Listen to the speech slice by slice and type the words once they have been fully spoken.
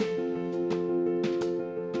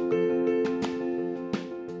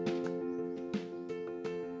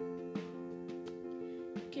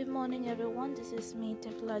morning, everyone. This is me,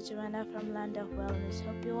 Tekla Joanna from Land of Wellness.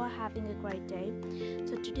 Hope you are having a great day.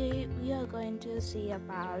 So today we are going to see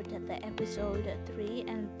about the episode 3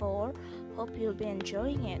 and 4. Hope you'll be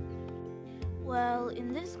enjoying it. Well,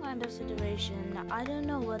 in this kind of situation, I don't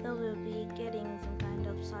know whether we'll be getting some kind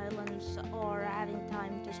of silence or having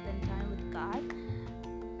time to spend time with God.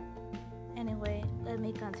 Anyway, let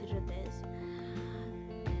me consider this.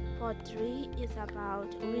 Part 3 is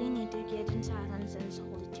about we need to get in silence and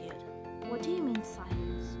solitude. What do you mean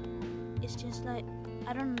silence? It's just like,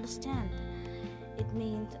 I don't understand. It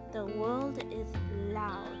means the world is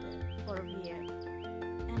loud for here.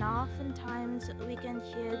 And oftentimes we can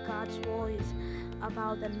hear God's voice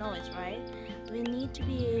about the noise, right? We need to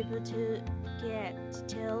be able to get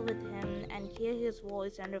still with Him and hear His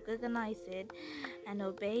voice and recognize it and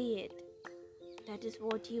obey it. That is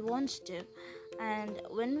what He wants to. And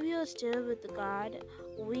when we are still with God,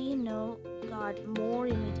 we know God more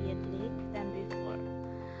immediately than before.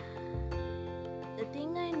 The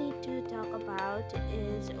thing I need to talk about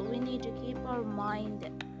is we need to keep our mind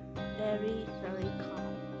very, very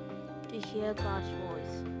calm to hear God's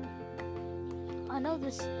voice. I know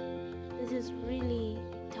this is really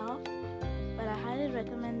tough, but I highly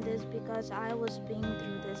recommend this because I was being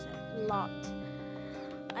through this a lot.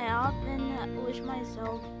 I often wish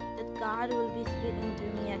myself that God will be speaking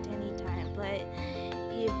to me at any time, but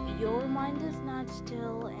if your mind is not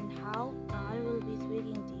still, and how God will be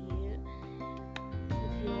speaking to you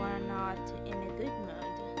if you are not in a good mood.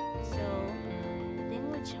 So the thing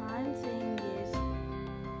which I'm saying is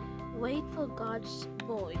wait for God's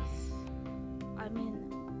voice. I mean,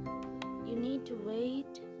 you need to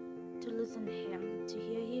wait to listen to Him, to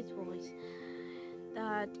hear His voice,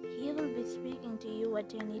 that He will be speaking to you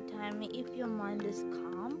at any time if your mind is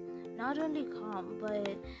calm. Not only calm,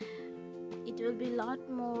 but it will be a lot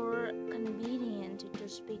more convenient to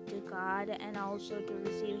speak to God and also to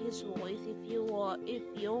receive His voice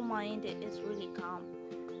if your mind is really calm.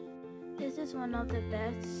 This is one of the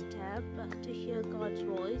best steps to hear God's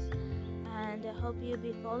voice, and I hope you'll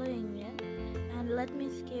be following it. And let me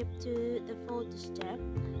skip to the fourth step,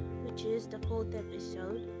 which is the fourth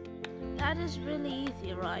episode. That is really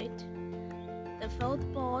easy, right? The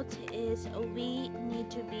fourth part is we need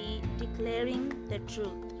to be declaring the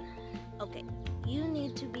truth. Okay, you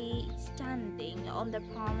need to be standing on the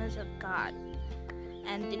promise of God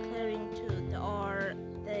and declaring truth, or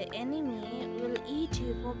the enemy will eat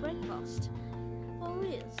you for breakfast. For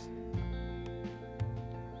real.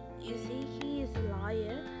 You see, he is a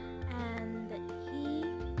liar, and he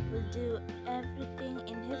will do everything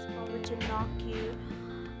in his power to knock you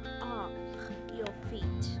off your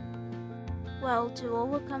feet. Well, to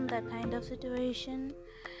overcome that kind of situation,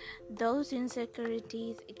 those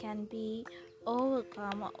insecurities can be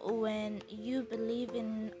overcome when you believe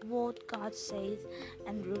in what God says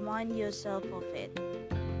and remind yourself of it.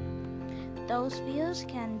 Those fears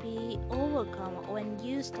can be overcome when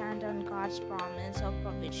you stand on God's promise of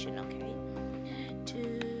provision, okay?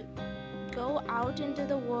 To go out into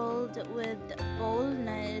the world with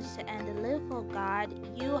boldness and live for God,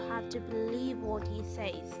 you have to believe what He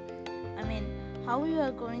says. I mean, how you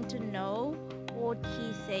are going to know what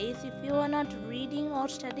He says if you are not reading or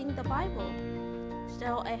studying the Bible?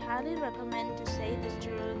 So I highly recommend to say the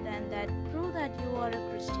truth and that prove that you are a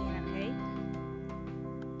Christian, okay?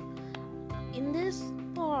 In this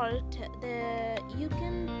part, you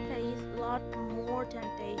can face a lot more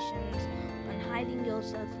temptations on hiding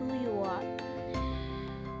yourself who you are.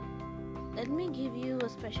 Let me give you a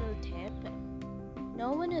special tip.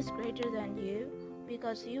 No one is greater than you,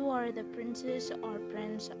 because you are the princess or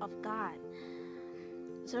prince of God.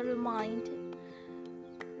 So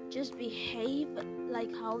just behave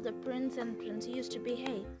like how the prince and prince used to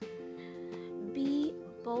behave. Be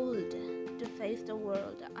bold to face the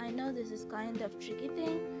world. I know this is kind of tricky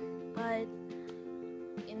thing, but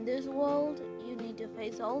in this world, you need to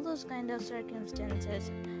face all those kind of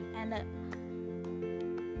circumstances, and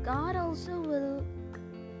God also will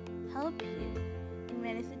help you in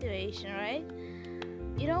many situations, right?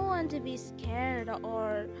 You don't want to be scared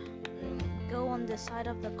or go on the side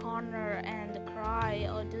of the corner and cry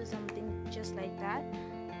or do something just like that.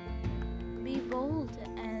 Be bold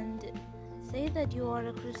and say that you are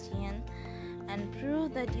a Christian and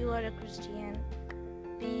prove that you are a Christian.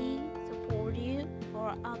 Be supportive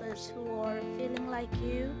for others who are feeling like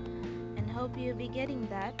you, and hope you'll be getting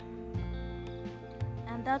that.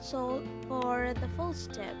 And that's all for the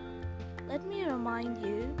first step. Let me remind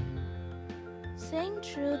you, saying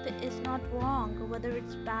truth is not wrong, whether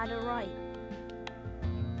it's bad or right.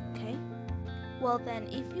 Okay? Well, then,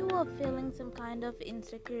 if you are feeling some kind of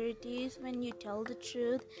insecurities when you tell the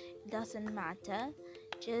truth, it doesn't matter.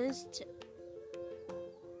 Just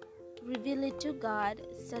reveal it to God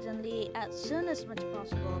suddenly as soon as much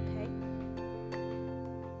possible, okay?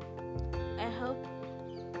 I hope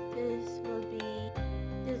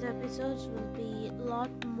these episodes will be a lot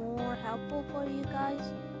more helpful for you guys.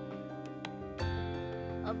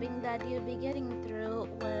 Hoping that you'll be getting through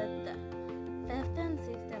with the 5th and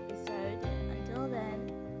 6th episode. Until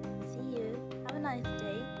then, see you. Have a nice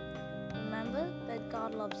day. Remember that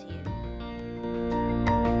God loves you.